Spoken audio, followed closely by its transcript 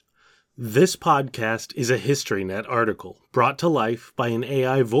This podcast is a HistoryNet article brought to life by an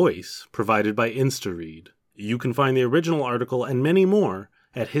AI voice provided by InstaRead. You can find the original article and many more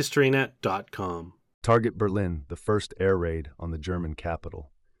at historynet.com. Target Berlin, the first air raid on the German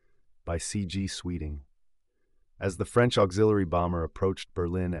capital, by C.G. Sweeting. As the French auxiliary bomber approached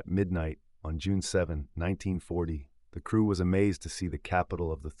Berlin at midnight on June 7, 1940, the crew was amazed to see the capital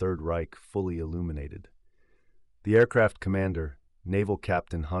of the Third Reich fully illuminated. The aircraft commander, Naval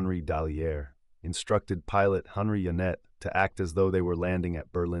Captain Henri Dallier, instructed pilot Henri Janet to act as though they were landing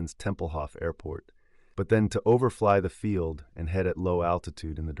at Berlin's Tempelhof airport, but then to overfly the field and head at low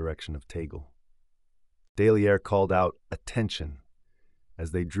altitude in the direction of Tegel. Dallier called out, "Attention!" as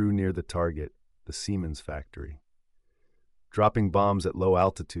they drew near the target, the Siemens factory. Dropping bombs at low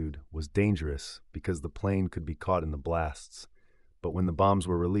altitude was dangerous because the plane could be caught in the blasts, but when the bombs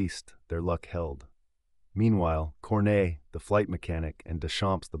were released, their luck held. Meanwhile, Cornet, the flight mechanic, and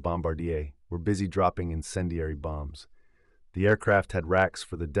Deschamps, the bombardier, were busy dropping incendiary bombs. The aircraft had racks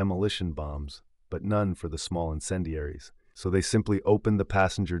for the demolition bombs, but none for the small incendiaries, so they simply opened the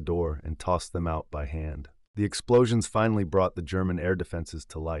passenger door and tossed them out by hand. The explosions finally brought the German air defenses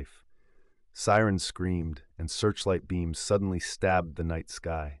to life. Sirens screamed, and searchlight beams suddenly stabbed the night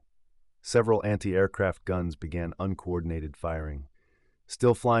sky. Several anti-aircraft guns began uncoordinated firing.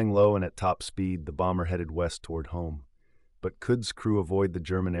 Still flying low and at top speed, the bomber headed west toward home. But could crew avoid the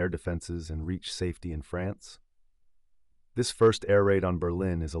German air defenses and reach safety in France? This first air raid on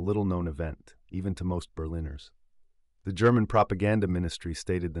Berlin is a little-known event, even to most Berliners. The German propaganda ministry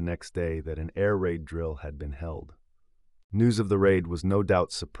stated the next day that an air raid drill had been held. News of the raid was no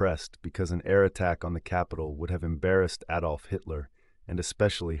doubt suppressed because an air attack on the capital would have embarrassed Adolf Hitler and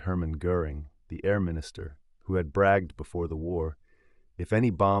especially Hermann Göring, the air minister, who had bragged before the war, "If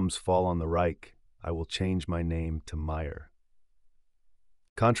any bombs fall on the Reich, I will change my name to Meyer."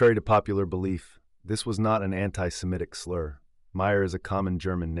 Contrary to popular belief, this was not an anti-Semitic slur. Meyer is a common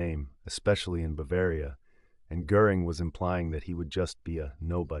German name, especially in Bavaria, and Göring was implying that he would just be a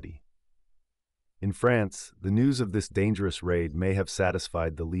nobody. In France, the news of this dangerous raid may have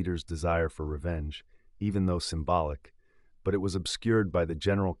satisfied the leader's desire for revenge, even though symbolic, but it was obscured by the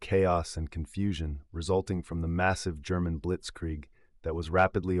general chaos and confusion resulting from the massive German blitzkrieg that was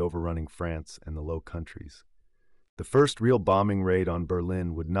rapidly overrunning France and the Low Countries. The first real bombing raid on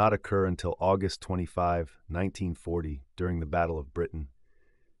Berlin would not occur until August 25, 1940, during the Battle of Britain.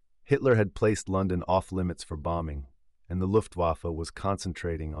 Hitler had placed London off-limits for bombing, and the Luftwaffe was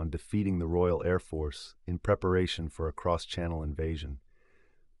concentrating on defeating the Royal Air Force in preparation for a cross-channel invasion.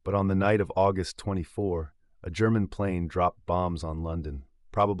 But on the night of August 24, a German plane dropped bombs on London,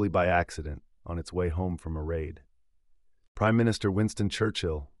 probably by accident, on its way home from a raid. Prime Minister Winston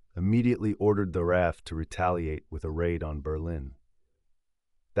Churchill immediately ordered the RAF to retaliate with a raid on Berlin.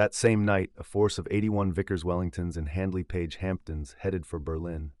 That same night, a force of 81 Vickers Wellingtons and Handley Page Hamptons headed for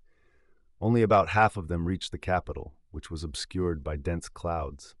Berlin. Only about half of them reached the capital, which was obscured by dense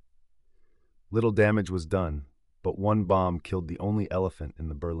clouds. Little damage was done, but one bomb killed the only elephant in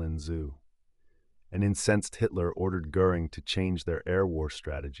the Berlin Zoo. An incensed Hitler ordered Göring to change their air war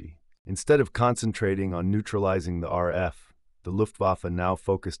strategy. Instead of concentrating on neutralizing the RF, the Luftwaffe now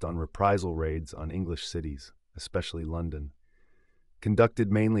focused on reprisal raids on English cities, especially London.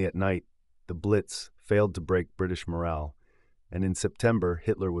 Conducted mainly at night, the Blitz failed to break British morale, and in September,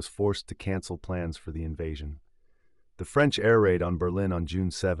 Hitler was forced to cancel plans for the invasion. The French air raid on Berlin on June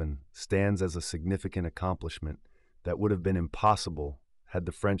 7 stands as a significant accomplishment that would have been impossible had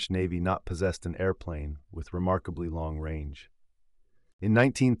the French Navy not possessed an airplane with remarkably long range. In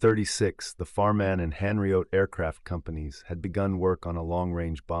 1936, the Farman and Hanriot aircraft companies had begun work on a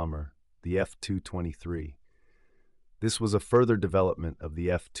long-range bomber, the F-223. This was a further development of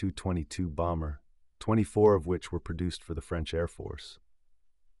the F-222 bomber, 24 of which were produced for the French Air Force.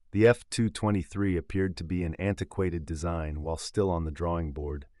 The F-223 appeared to be an antiquated design while still on the drawing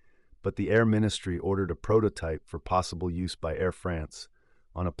board, but the Air Ministry ordered a prototype for possible use by Air France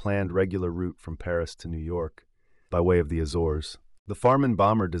on a planned regular route from Paris to New York, by way of the Azores. The Farman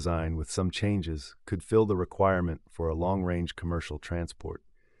bomber design, with some changes, could fill the requirement for a long-range commercial transport.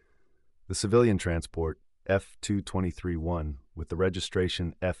 The civilian transport, F-223-1, with the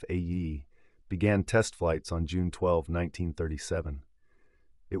registration FAE, began test flights on June 12, 1937.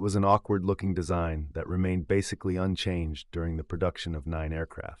 It was an awkward-looking design that remained basically unchanged during the production of 9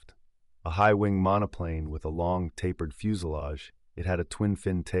 aircraft. A high-wing monoplane with a long, tapered fuselage, it had a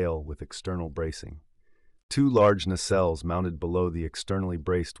twin-fin tail with external bracing. 2 large nacelles mounted below the externally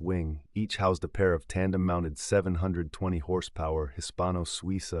braced wing each housed a pair of tandem-mounted 720 horsepower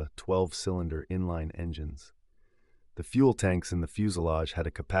Hispano-Suiza 12-cylinder inline engines. The The fuel tanks in the fuselage had a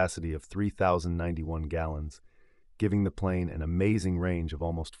capacity of 3,091 gallons, giving the plane an amazing range of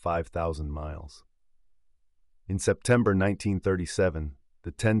almost 5,000 miles. In September 1937,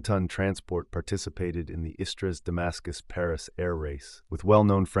 the 10-ton transport participated in the Istres-Damascus-Paris air race, with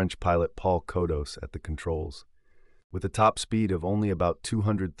well-known French pilot Paul Kodos at the controls. With a top speed of only about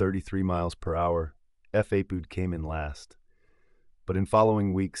 233 miles per hour, F-8 came in last. But in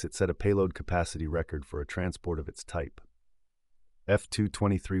following weeks it set a payload capacity record for a transport of its type.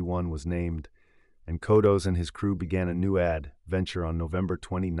 F-223-1 was named, and Kodos and his crew began a new venture on November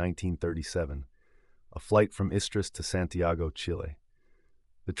 20, 1937, a flight from Istres to Santiago, Chile.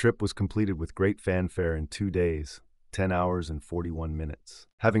 The trip was completed with great fanfare in 2 days, 10 hours and 41 minutes.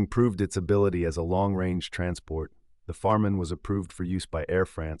 Having proved its ability as a long-range transport, the Farman was approved for use by Air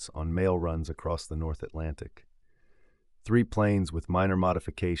France on mail runs across the North Atlantic. 3 planes with minor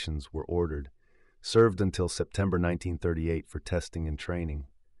modifications were ordered, served until September 1938 for testing and training.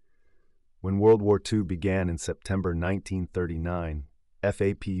 When World War II began in September 1939,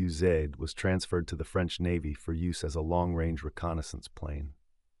 F-8 was transferred to the French Navy for use as a long-range reconnaissance plane.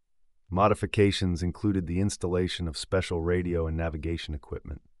 Modifications included the installation of special radio and navigation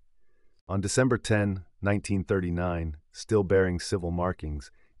equipment. On December 10, 1939, still bearing civil markings,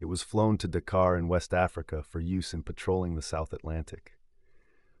 it was flown to Dakar in West Africa for use in patrolling the South Atlantic.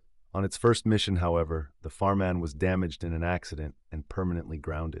 On its first mission, however, the Farman was damaged in an accident and permanently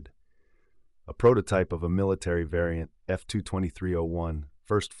grounded. A prototype of a military variant, F-223-01,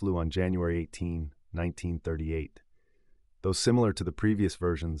 first flew on January 18, 1938. Though similar to the previous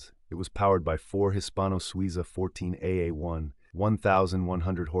versions, it was powered by 4 Hispano-Suiza 14AA-1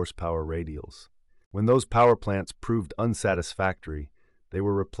 1,100 horsepower radials. When those power plants proved unsatisfactory, they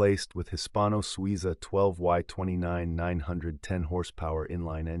were replaced with Hispano-Suiza 12Y29 910 horsepower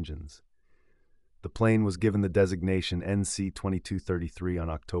inline engines. The plane was given the designation NC-2233 on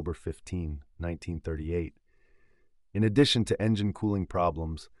October 15, 1938. In addition to engine cooling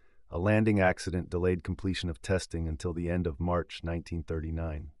problems, a landing accident delayed completion of testing until the end of March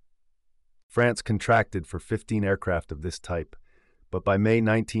 1939. France contracted for 15 aircraft of this type, but by May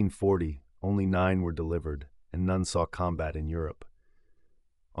 1940, only 9 were delivered, and none saw combat in Europe.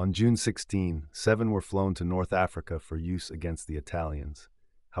 On June 16, 7 were flown to North Africa for use against the Italians.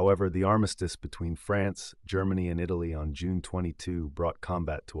 However, the armistice between France, Germany, and Italy on June 22 brought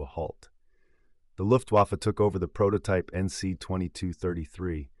combat to a halt. The Luftwaffe took over the prototype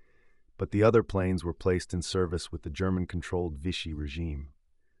NC-2233, but the other planes were placed in service with the German-controlled Vichy regime.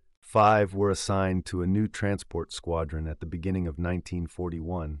 5 were assigned to a new transport squadron at the beginning of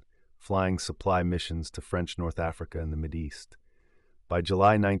 1941, flying supply missions to French North Africa and the Mideast. By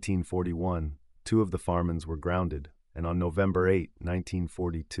July 1941, 2 of the Farmans were grounded, and on November 8,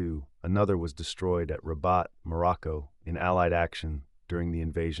 1942, another was destroyed at Rabat, Morocco, in Allied action during the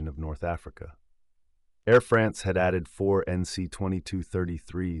invasion of North Africa. Air France had added 4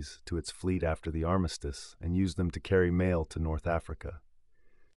 NC-2233s to its fleet after the armistice and used them to carry mail to North Africa.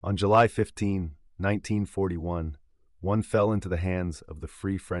 On July 15, 1941, one fell into the hands of the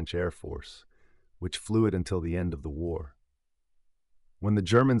Free French Air Force, which flew it until the end of the war. When the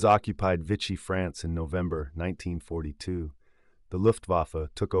Germans occupied Vichy, France in November 1942, the Luftwaffe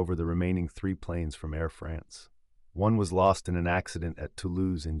took over the remaining 3 planes from Air France. One was lost in an accident at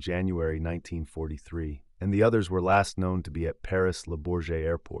Toulouse in January 1943, and the others were last known to be at Paris-Le Bourget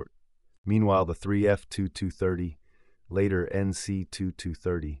Airport. Meanwhile, the 3 F-2230, later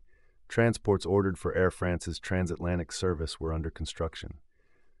NC-2230, transports ordered for Air France's transatlantic service were under construction.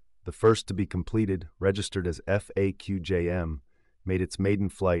 The first to be completed, registered as FAQJM, made its maiden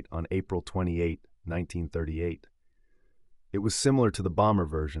flight on April 28, 1938. It was similar to the bomber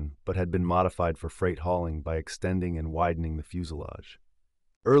version, but had been modified for freight hauling by extending and widening the fuselage.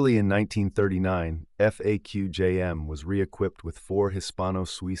 Early in 1939, FAQJM was re-equipped with 4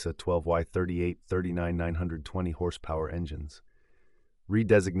 Hispano-Suiza 12Y38 39 920 horsepower engines.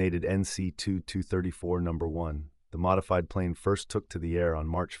 Redesignated NC-2234 No. 1, the modified plane first took to the air on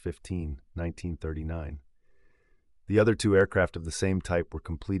March 15, 1939. The other 2 aircraft of the same type were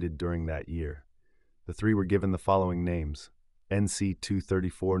completed during that year. The 3 were given the following names: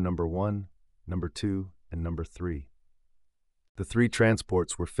 NC-234 No. 1, No. 2, and No. 3. The 3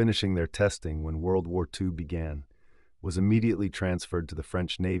 transports were finishing their testing when World War II began, was immediately transferred to the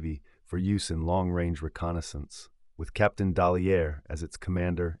French Navy for use in long-range reconnaissance, with Captain Dallier as its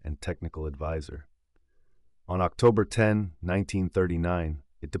commander and technical advisor. On October 10, 1939,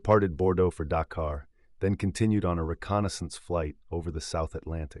 it departed Bordeaux for Dakar, then continued on a reconnaissance flight over the South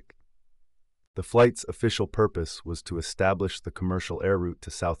Atlantic. The flight's official purpose was to establish the commercial air route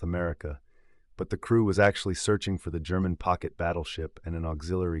to South America, but the crew was actually searching for the German pocket battleship and an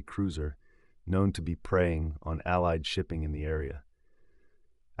auxiliary cruiser, known to be preying on Allied shipping in the area.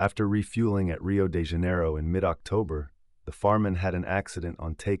 After refueling at Rio de Janeiro in mid-October, the Farman had an accident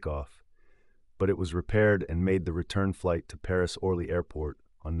on takeoff, but it was repaired and made the return flight to Paris-Orly Airport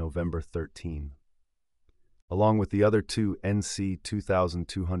on November 13. Along with the other two NC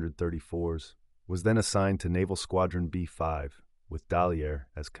 2234s, was then assigned to Naval Squadron B5, with Dalliere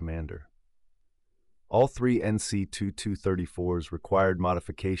as commander. All three NC 2234s required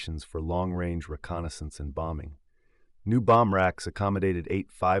modifications for long-range reconnaissance and bombing. New bomb racks accommodated 8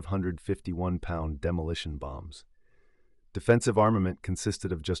 551-pound demolition bombs. Defensive armament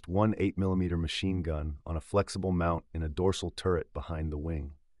consisted of just one 8mm machine gun on a flexible mount in a dorsal turret behind the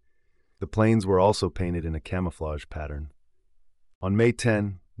wing. The planes were also painted in a camouflage pattern. On May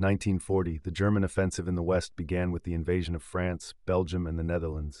 10, 1940, the German offensive in the West began with the invasion of France, Belgium, and the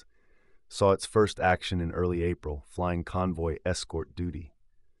Netherlands. Saw its first action in early April, flying convoy escort duty.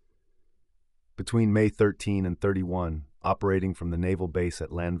 Between May 13 and 31, operating from the naval base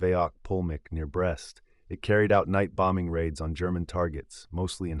at Landveog-Polmic near Brest, it carried out night bombing raids on German targets,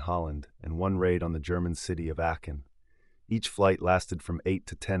 mostly in Holland, and one raid on the German city of Aachen. Each flight lasted from 8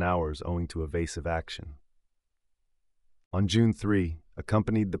 to 10 hours owing to evasive action. On June 3,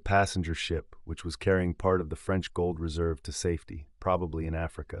 accompanied the passenger ship, which was carrying part of the French gold reserve to safety, probably in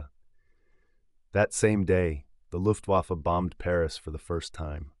Africa. That same day, the Luftwaffe bombed Paris for the first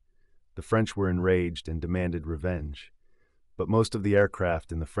time. The French were enraged and demanded revenge, but most of the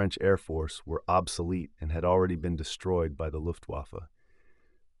aircraft in the French Air Force were obsolete and had already been destroyed by the Luftwaffe.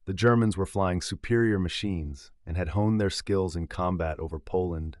 The Germans were flying superior machines and had honed their skills in combat over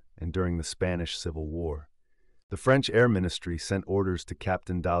Poland and during the Spanish Civil War. The French Air Ministry sent orders to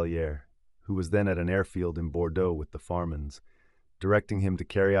Captain Dalliere, who was then at an airfield in Bordeaux with the Farmans, directing him to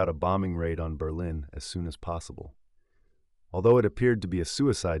carry out a bombing raid on Berlin as soon as possible. Although it appeared to be a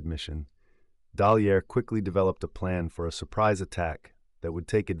suicide mission, Dalliere quickly developed a plan for a surprise attack that would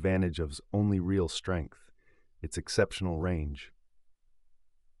take advantage of his only real strength, its exceptional range.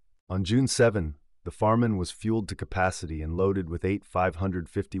 On June 7, the Farman was fueled to capacity and loaded with 8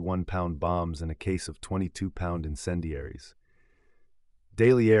 551-pound bombs and a case of 22-pound incendiaries.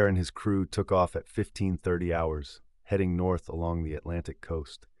 Dalliere and his crew took off at 15:30 hours, heading north along the Atlantic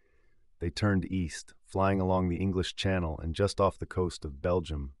coast. They turned east, flying along the English Channel and just off the coast of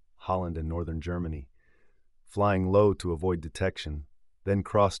Belgium, Holland, and northern Germany, flying low to avoid detection, then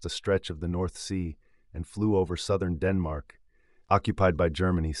crossed a stretch of the North Sea and flew over southern Denmark, occupied by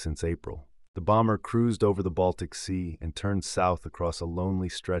Germany since April. The bomber cruised over the Baltic Sea and turned south across a lonely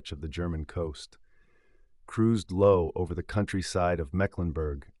stretch of the German coast, cruised low over the countryside of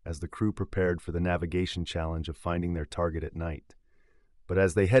Mecklenburg as the crew prepared for the navigation challenge of finding their target at night. But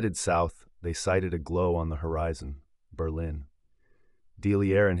as they headed south, they sighted a glow on the horizon, Berlin.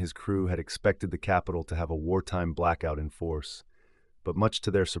 Dalliere and his crew had expected the capital to have a wartime blackout in force, but much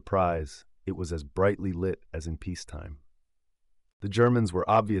to their surprise, it was as brightly lit as in peacetime. The Germans were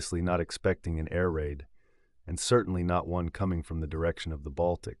obviously not expecting an air raid, and certainly not one coming from the direction of the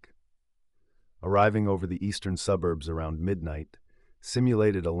Baltic. Arriving over the eastern suburbs around midnight,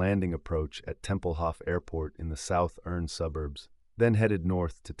 simulated a landing approach at Tempelhof Airport in the South Erne suburbs, then headed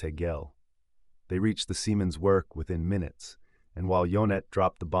north to Tegel. They reached the Siemens work within minutes, and while Jonet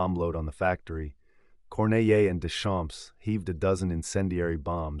dropped the bomb load on the factory, Corneille and Deschamps heaved a dozen incendiary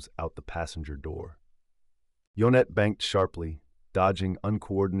bombs out the passenger door. Jonet banked sharply, dodging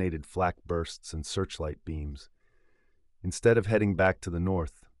uncoordinated flak bursts and searchlight beams. Instead of heading back to the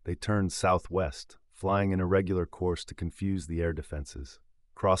north, they turned southwest, flying an irregular course to confuse the air defenses,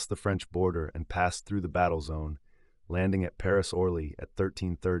 crossed the French border and passed through the battle zone, landing at Paris-Orly at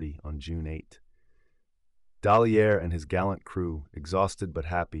 13:30 on June 8. Dalliere and his gallant crew, exhausted but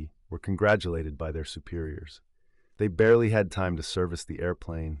happy, were congratulated by their superiors. They barely had time to service the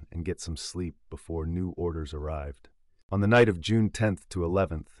airplane and get some sleep before new orders arrived. On the night of June 10th to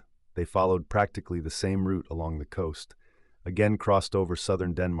 11th, they followed practically the same route along the coast, again crossed over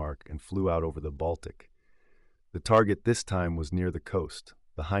southern Denmark and flew out over the Baltic. The target this time was near the coast,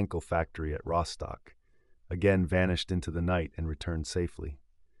 the Heinkel factory at Rostock, again vanished into the night and returned safely.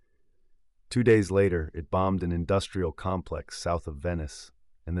 2 days later, it bombed an industrial complex south of Venice,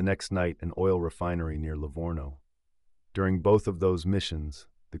 and the next night an oil refinery near Livorno. During both of those missions,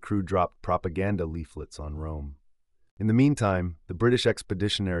 the crew dropped propaganda leaflets on Rome. In the meantime, the British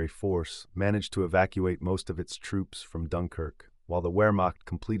Expeditionary Force managed to evacuate most of its troops from Dunkirk, while the Wehrmacht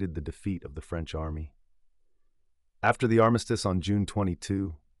completed the defeat of the French army. After the armistice on June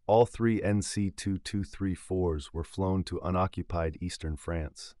 22, all three NC-2234s were flown to unoccupied eastern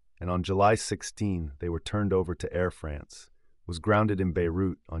France, and on July 16 they were turned over to Air France, was grounded in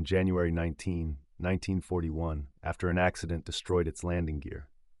Beirut on January 19, 1941, after an accident destroyed its landing gear.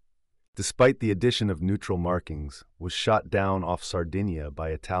 Despite the addition of neutral markings, was shot down off Sardinia by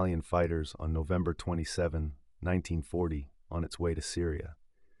Italian fighters on November 27, 1940, on its way to Syria.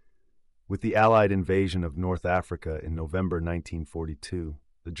 With the Allied invasion of North Africa in November 1942,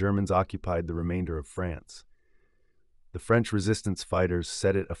 the Germans occupied the remainder of France. The French resistance fighters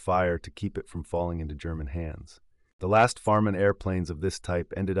set it afire to keep it from falling into German hands. The last Farman airplanes of this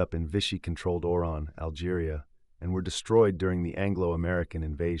type ended up in Vichy-controlled Oran, Algeria, and were destroyed during the Anglo-American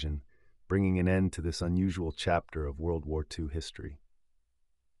invasion, bringing an end to this unusual chapter of World War II history.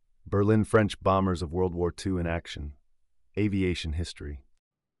 Berlin French bombers of World War II in action. Aviation history.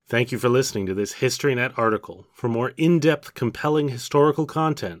 Thank you for listening to this HistoryNet article. For more in-depth, compelling historical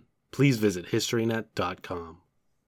content, please visit historynet.com.